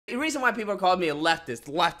The reason why people are calling me a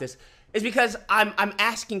leftist, is because I'm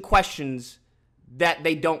asking questions that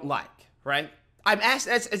they don't like, right?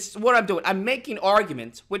 It's what I'm doing. I'm making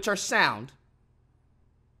arguments which are sound,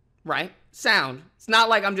 right? Sound. It's not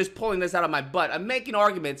like I'm just pulling this out of my butt. I'm making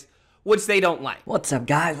arguments which they don't like. What's up,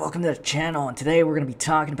 guys? Welcome to the channel, and today we're going to be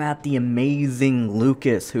talking about the amazing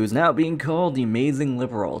Lucas, who's now being called the amazing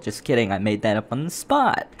liberal. Just kidding, I made that up on the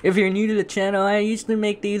spot. If you're new to the channel, I usually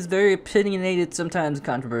make these very opinionated, sometimes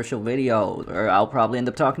controversial videos, or I'll probably end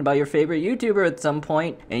up talking about your favorite YouTuber at some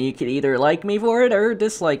point, and you can either like me for it or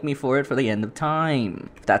dislike me for it for the end of time.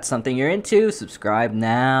 If that's something you're into, subscribe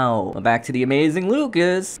now. Well, back to the amazing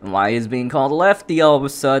Lucas, and why he's being called a lefty all of a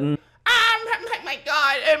sudden.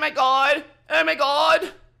 Oh my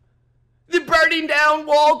god! They're burning down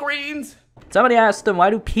Walgreens! Somebody asked him, why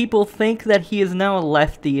do people think that he is now a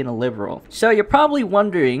lefty and a liberal? So you're probably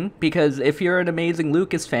wondering, because if you're an amazing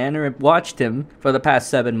Lucas fan or have watched him for the past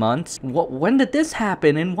 7 months, when did this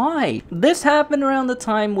happen and why? This happened around the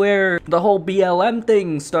time where the whole BLM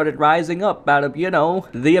thing started rising up out of, you know,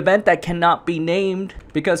 the event that cannot be named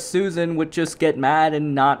because Susan would just get mad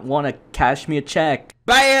and not want to cash me a check.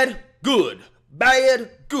 Bad, good.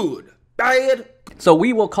 Bad, good. Bad. So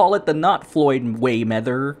we will call it the not Floyd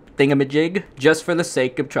Mayweather thingamajig, just for the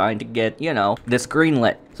sake of trying to get, you know, this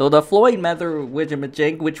greenlit. So the Floyd Mayweather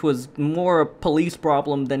widgamajig, which was more a police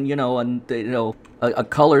problem than, a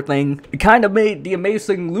color thing, it kind of made the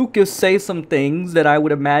amazing Lucas say some things that I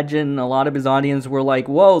would imagine a lot of his audience were like,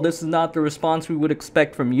 whoa, this is not the response we would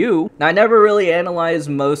expect from you. Now, I never really analyzed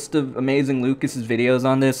most of amazing Lucas's videos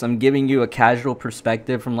on this. I'm giving you a casual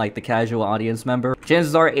perspective from like the casual audience member.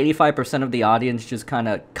 Chances are 85% of the audience just kind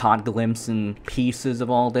of caught glimpses and pieces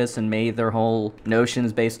of all this and made their whole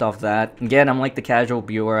notions based off that. Again, I'm like the casual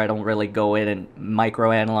viewer. I don't really go in and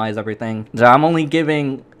microanalyze everything. So I'm only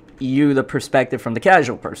giving you the perspective from the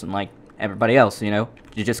casual person, like everybody else, you know?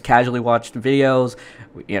 You just casually watch the videos,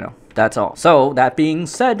 you know, that's all. So, that being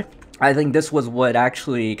said, I think this was what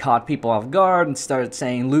actually caught people off guard and started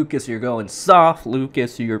saying, Lucas, you're going soft.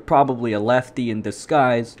 Lucas, you're probably a lefty in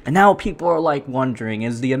disguise. And now people are like wondering,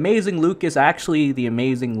 is the amazing Lucas actually the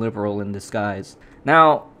amazing liberal in disguise?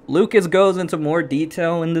 Now, Lucas goes into more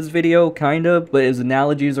detail in this video, kind of, but his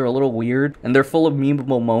analogies are a little weird, and they're full of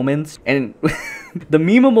memeable moments, and the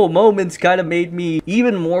memeable moments kind of made me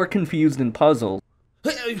even more confused and puzzled.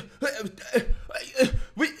 And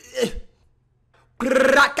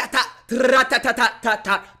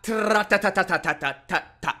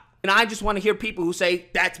I just want to hear people who say,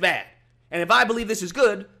 that's bad. And if I believe this is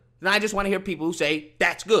good, then I just want to hear people who say,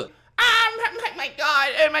 that's good. Oh my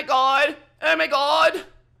god, oh my god, oh my god.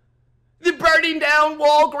 They're burning down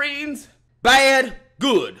Walgreens. Bad,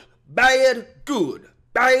 good. Bad, good.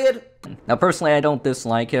 Bad. Now, personally, I don't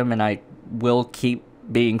dislike him, and I will keep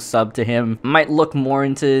being sub to him. I might look more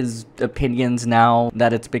into his opinions now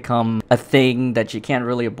that it's become a thing that you can't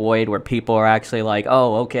really avoid, where people are actually like,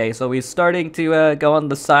 oh, okay, so he's starting to go on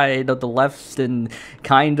the side of the left and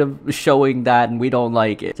kind of showing that, and we don't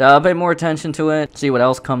like it. So I'll pay more attention to it, see what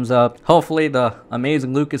else comes up. Hopefully the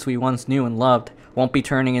amazing Lucas we once knew and loved won't be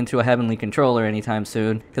turning into a heavenly controller anytime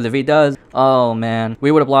soon. Because if he does, oh man,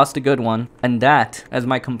 we would have lost a good one. And that, as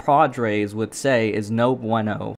my compadres would say, is no bueno.